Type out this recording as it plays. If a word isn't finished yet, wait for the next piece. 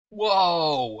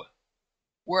Whoa!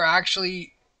 We're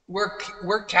actually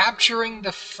we're capturing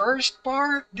the first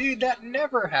bar? Dude, that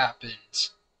never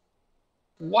happens.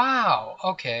 Wow.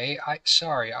 Okay.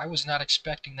 Sorry. I was not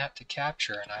expecting that to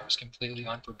capture and I was completely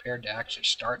unprepared to actually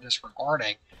start this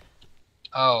recording.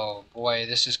 Oh boy,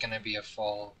 this is going to be a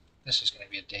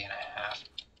day and a half.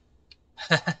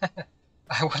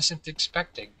 I wasn't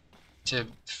expecting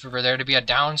for there to be a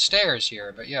downstairs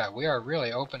here, but yeah, we are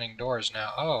really opening doors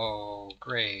now. Oh,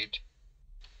 great.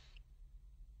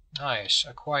 Nice,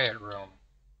 a quiet room.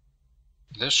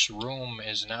 This room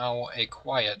is now a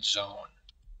quiet zone.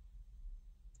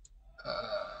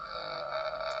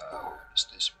 What does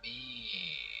this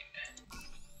mean?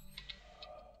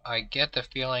 I get the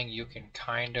feeling you can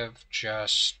kind of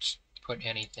just put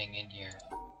anything in here.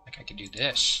 Like I could do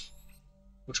this,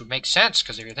 which would make sense,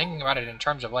 because if you're thinking about it in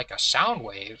terms of like a sound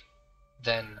wave,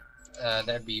 then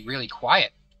that'd be really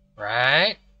quiet,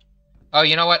 right? Oh,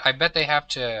 you know what? I bet they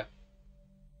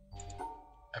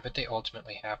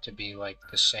ultimately have to be like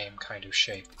the same kind of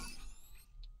shape.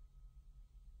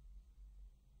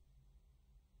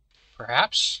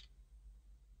 Perhaps?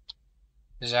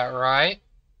 Is that right?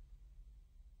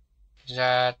 Is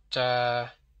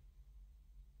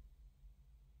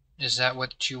that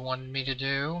what you wanted me to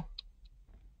do?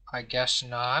 I guess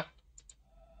not.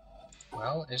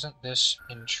 Well, isn't this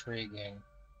intriguing?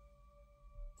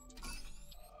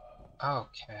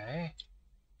 Okay.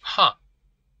 Huh.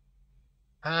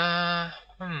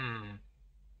 Hmm.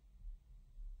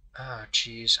 Oh,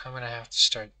 geez, I'm gonna have to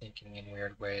start thinking in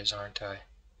weird ways, aren't I?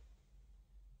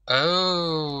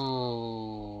 Oh,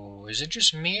 is it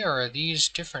just me, or are these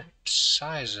different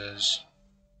sizes?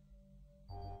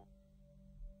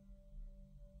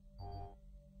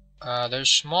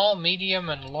 There's small, medium,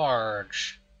 and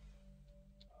large.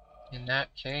 In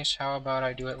that case, how about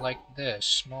I do it like this?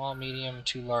 Small, medium,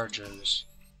 two larges.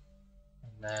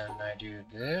 And then I do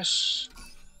this.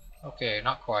 Okay,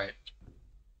 not quite.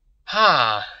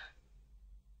 Ha!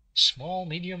 Small,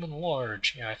 medium, and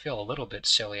large. Yeah, I feel a little bit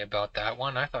silly about that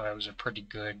one. I thought it was a pretty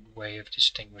good way of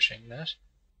distinguishing this.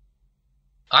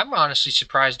 I'm honestly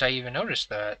surprised I even noticed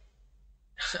that.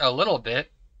 A little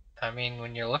bit. I mean,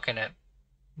 when you're looking at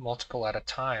multiple at a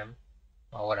time.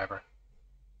 Well, whatever.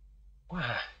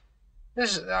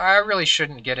 I really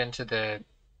shouldn't get into the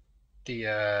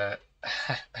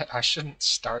I shouldn't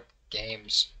start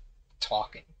games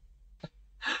talking.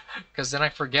 Because then I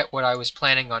forget what I was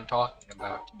planning on talking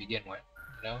about to begin with,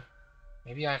 you know?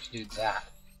 Maybe I have to do that,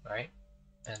 right?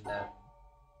 And then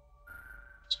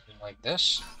something like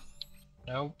this.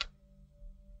 Nope.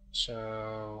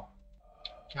 So,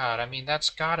 God, I mean, it's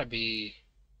gotta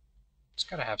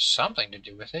have something to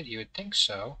do with it. You would think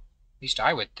so. At least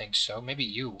I would think so. Maybe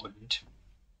you wouldn't,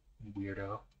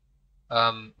 weirdo.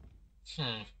 Um,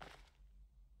 hmm.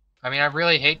 I mean, I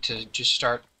really hate to just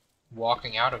start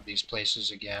walking out of these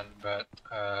places again, but,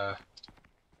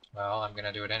 well, I'm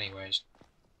gonna do it anyways.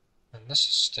 And this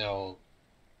is still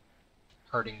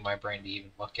hurting my brain to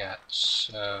even look at,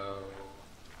 so...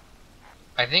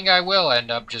 I think I will end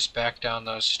up just back down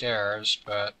those stairs,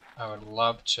 but I would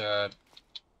love to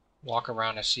walk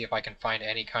around and see if I can find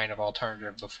any kind of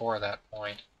alternative before that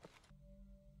point.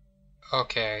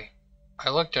 Okay, I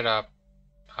looked it up,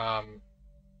 and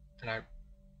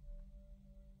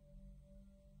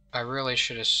I really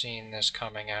should have seen this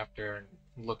coming after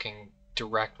looking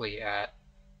directly at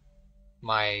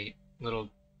my little...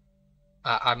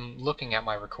 I'm looking at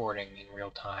my recording in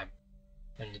real time,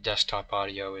 and the desktop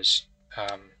audio is,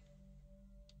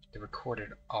 the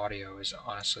recorded audio is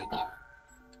honestly...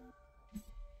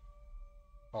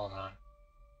 Hold on.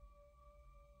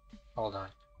 Hold on.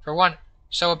 For one,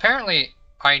 so apparently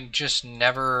I just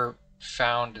never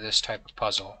found this type of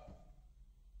puzzle.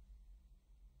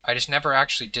 I just never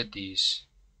actually did these.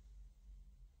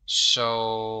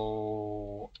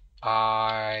 So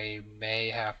I may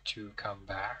have to come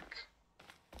back.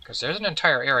 Because there's an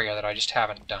entire area that I just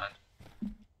haven't done.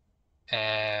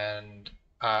 And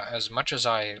as much as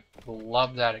I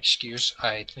love that excuse,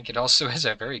 I think it also is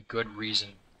a very good reason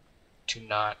to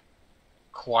not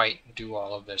quite do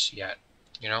all of this yet,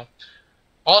 you know?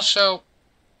 Also,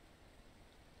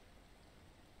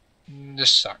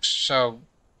 this sucks. So,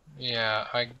 yeah,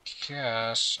 I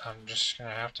guess I'm just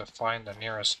gonna have to find the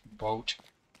nearest boat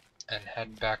and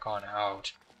head back on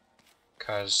out.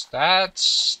 Because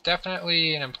that's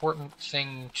definitely an important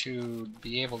thing to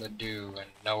be able to do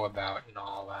and know about and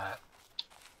all that.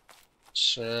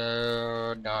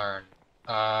 So, darn.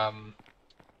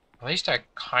 At least I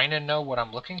kind of know what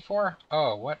I'm looking for.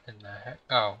 Oh, what in the heck?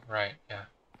 Oh, right, yeah.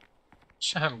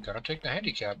 So I'm gonna take the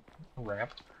handicap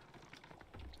ramp.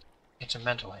 It's a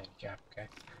mental handicap, okay?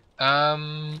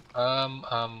 Um, um,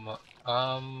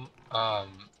 um,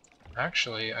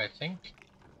 Actually, I think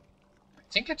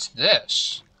it's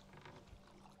this.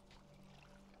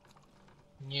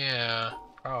 Yeah,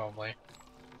 probably.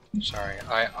 Sorry,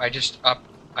 I just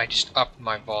upped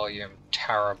my volume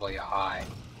terribly high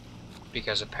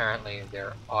because apparently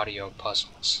they're audio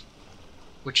puzzles,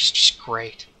 which is just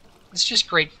great. It's just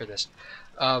great for this,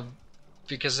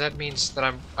 because that means that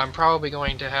I'm probably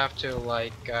going to have to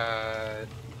like I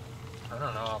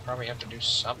don't know. I'll probably have to do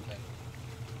something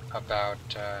about.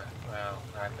 Well,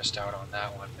 I missed out on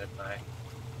that one, didn't I?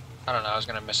 I don't know. I was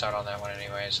gonna miss out on that one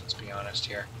anyways. Let's be honest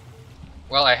here.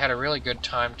 Well, I had a really good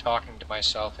time talking to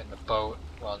myself in the boat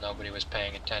while nobody was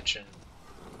paying attention,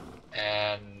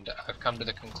 and I've come to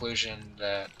the conclusion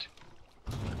that,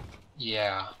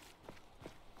 yeah.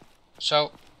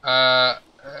 So,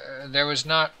 there was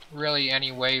not really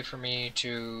any way for me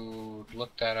to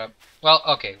look that up. Well,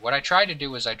 okay, what I tried to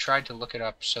do was I tried to look it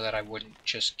up so that I wouldn't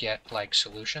just get, like,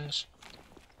 solutions.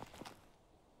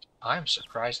 I'm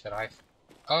surprised that I've...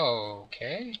 Oh,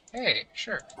 okay. Hey,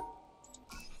 sure.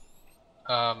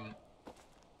 And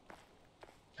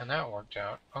that worked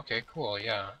out. Okay, cool,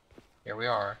 yeah. Here we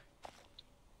are.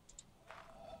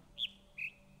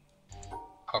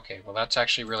 Okay, well that's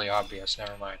actually really obvious.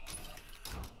 Never mind.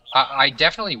 I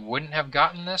definitely wouldn't have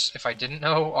gotten this if I didn't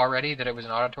know already that it was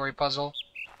an auditory puzzle.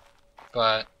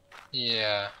 But,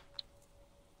 yeah.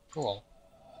 Cool.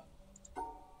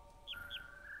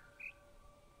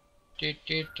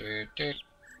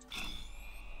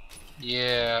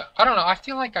 Yeah, I don't know. I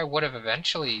feel like I would have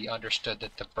eventually understood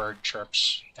that the bird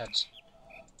chirps. That's...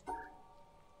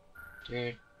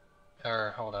 Dude.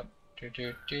 Or, hold up.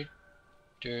 Dude.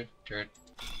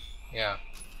 Yeah.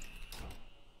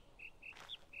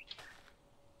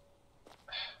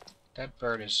 That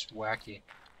bird is wacky.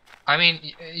 I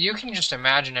mean, you can just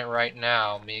imagine it right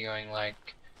now, me going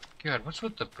like, God, what's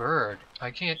with the bird?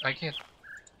 I can't...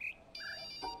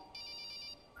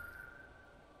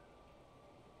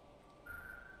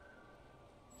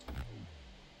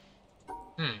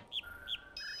 Hmm.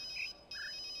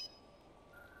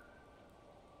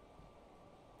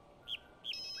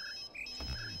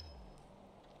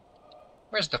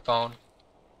 Where's the phone?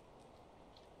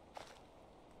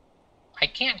 I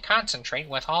can't concentrate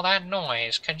with all that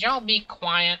noise. Could y'all be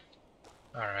quiet?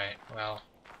 Alright, well...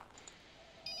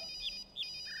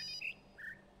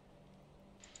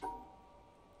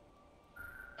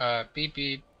 beep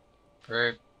beep.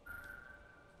 Burp.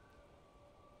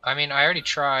 I mean, I already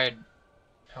tried...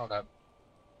 Hold up.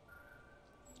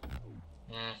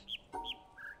 Hmm.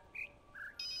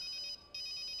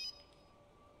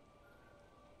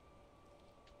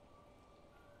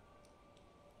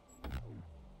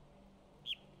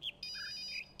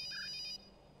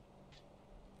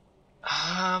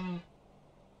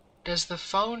 Does the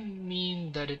phone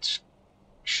mean that it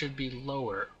should be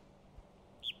lower?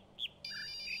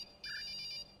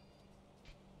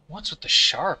 What's with the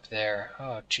sharp there?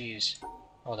 Oh, jeez.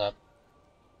 Hold up.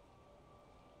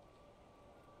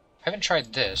 I haven't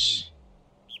tried this.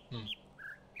 Hmm.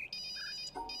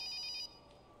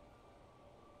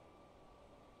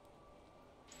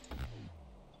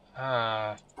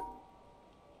 Ah.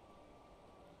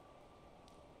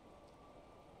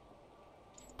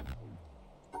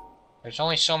 There's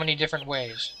only so many different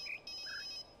ways.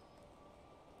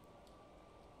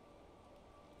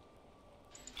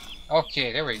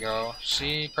 Okay, there we go.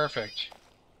 See? Perfect.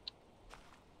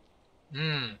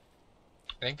 Hmm.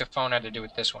 I think the phone had to do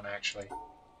with this one, actually.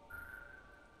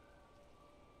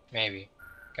 Maybe.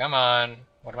 Come on.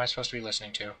 What am I supposed to be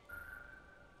listening to?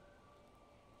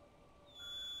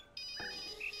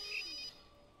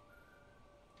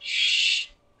 Shh.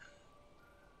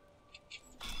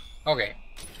 Okay.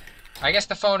 I guess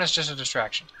the phone is just a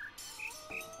distraction.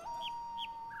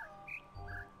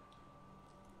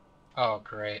 Oh,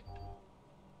 great.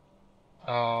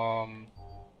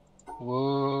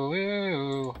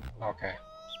 Woo. Okay.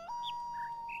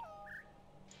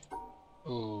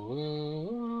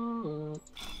 Ooh.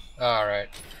 Alright.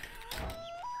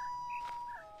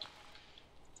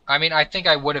 I mean, I think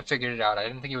I would have figured it out. I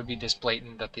didn't think it would be this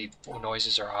blatant that the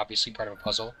noises are obviously part of a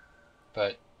puzzle.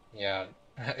 But, yeah.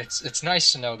 It's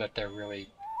nice to know that they're really...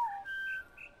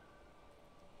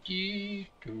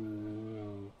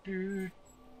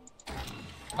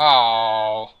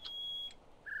 Oh.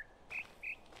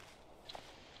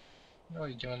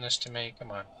 Really doing this to me?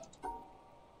 Come on.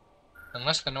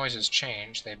 Unless the noises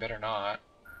change, they better not.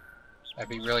 That'd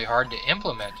be really hard to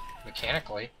implement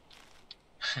mechanically.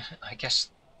 I guess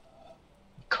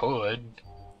it could.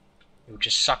 It would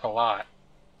just suck a lot.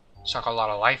 Suck a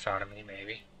lot of life out of me,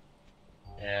 maybe.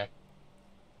 Yeah.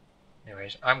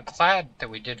 Anyways, I'm glad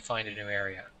that we did find a new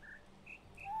area.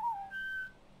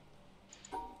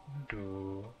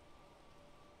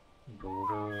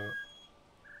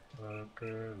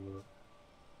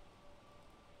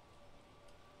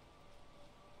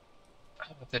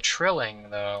 The trilling,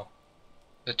 though.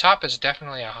 The top is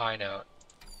definitely a high note.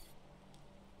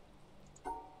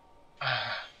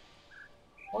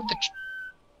 What the...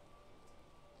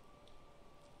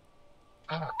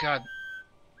 Oh, God.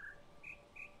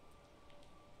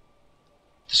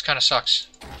 This kind of sucks.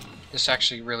 This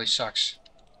actually really sucks.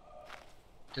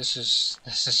 That's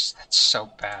so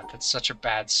bad. That's such a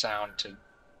bad sound to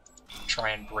try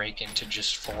and break into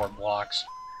just 4 blocks.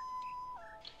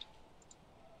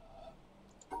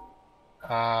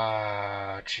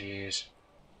 Ah, jeez.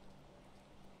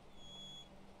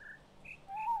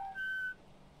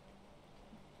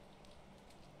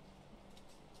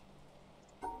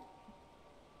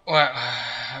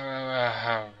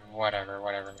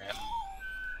 Whatever, man.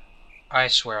 I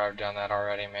swear I've done that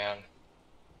already, man.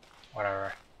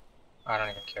 Whatever. I don't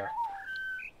even care.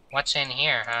 What's in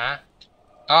here, huh?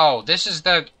 Oh, this is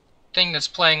the thing that's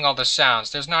playing all the sounds.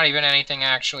 There's not even anything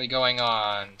actually going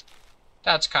on.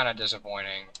 That's kind of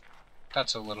disappointing.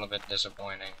 That's a little bit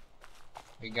disappointing.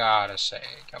 We gotta say,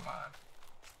 come on.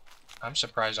 I'm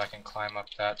surprised I can climb up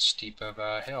that steep of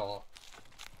a hill.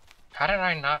 How did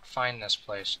I not find this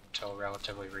place until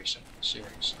relatively recent?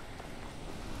 Seriously.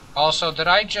 Also, did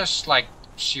I just, like,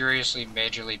 seriously,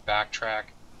 majorly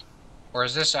backtrack? Or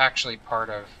is this actually part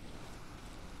of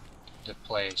the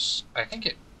place? I think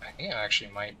it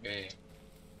actually might be.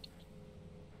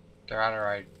 Rather,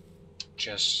 I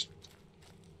just...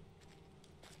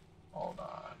 Hold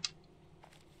on.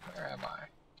 Where am I?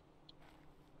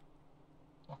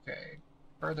 Okay,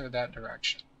 further that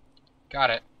direction. Got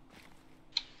it.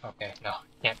 Okay, no,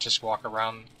 can't just walk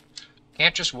around.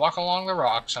 Can't just walk along the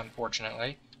rocks,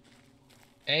 unfortunately.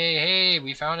 Hey,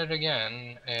 we found it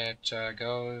again. It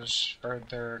goes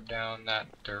further down that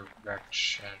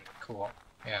direction. Cool.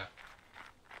 Yeah.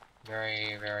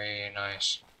 Very, very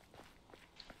nice.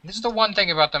 This is the one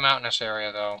thing about the mountainous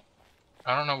area, though.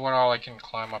 I don't know what all I can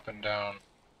climb up and down.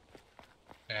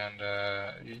 And,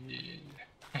 you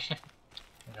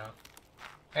know.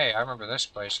 Hey, I remember this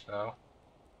place, though.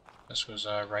 This was,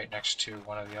 right next to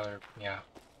one of the other, yeah.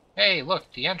 Hey,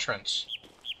 look, the entrance.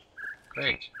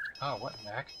 Great. Oh, what in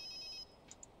the heck?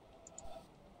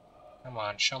 Come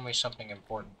on, show me something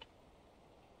important.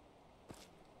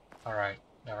 Alright,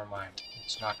 never mind.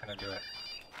 It's not gonna do it.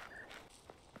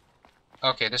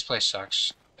 Okay, this place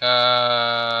sucks.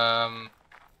 I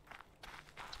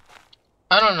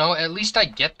don't know, at least I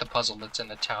get the puzzle that's in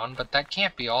the town, but that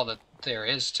can't be all that there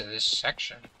is to this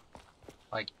section.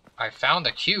 Like, I found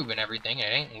the cube and everything,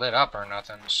 and it ain't lit up or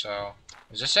nothing, so...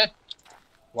 Is this it?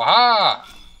 Waha!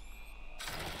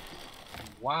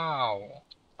 Wow.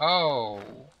 Oh.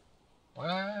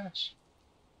 What?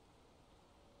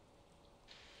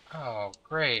 Oh,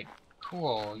 great.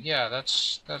 Cool. Yeah,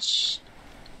 that's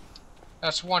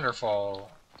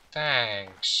wonderful.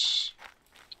 Thanks.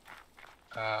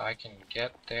 I can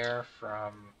get there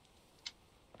from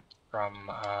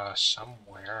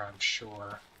somewhere, I'm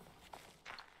sure.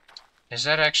 Is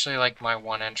that actually, like, my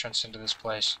one entrance into this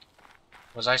place?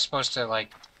 Was I supposed to,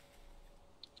 like...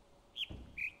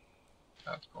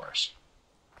 Of course.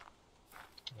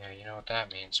 Yeah, you know what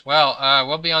that means. Well,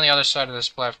 we'll be on the other side of this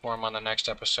platform on the next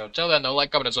episode. Till then, though,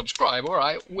 like, comment, and subscribe, or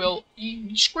I will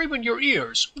scream in your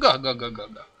ears. Go, go, go, go,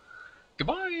 go.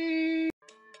 Goodbye!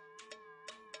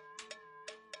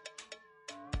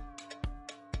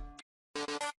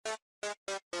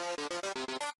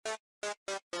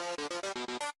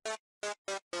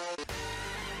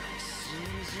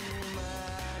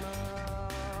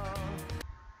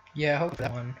 Yeah, I hope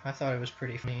that one. I thought it was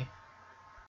pretty funny.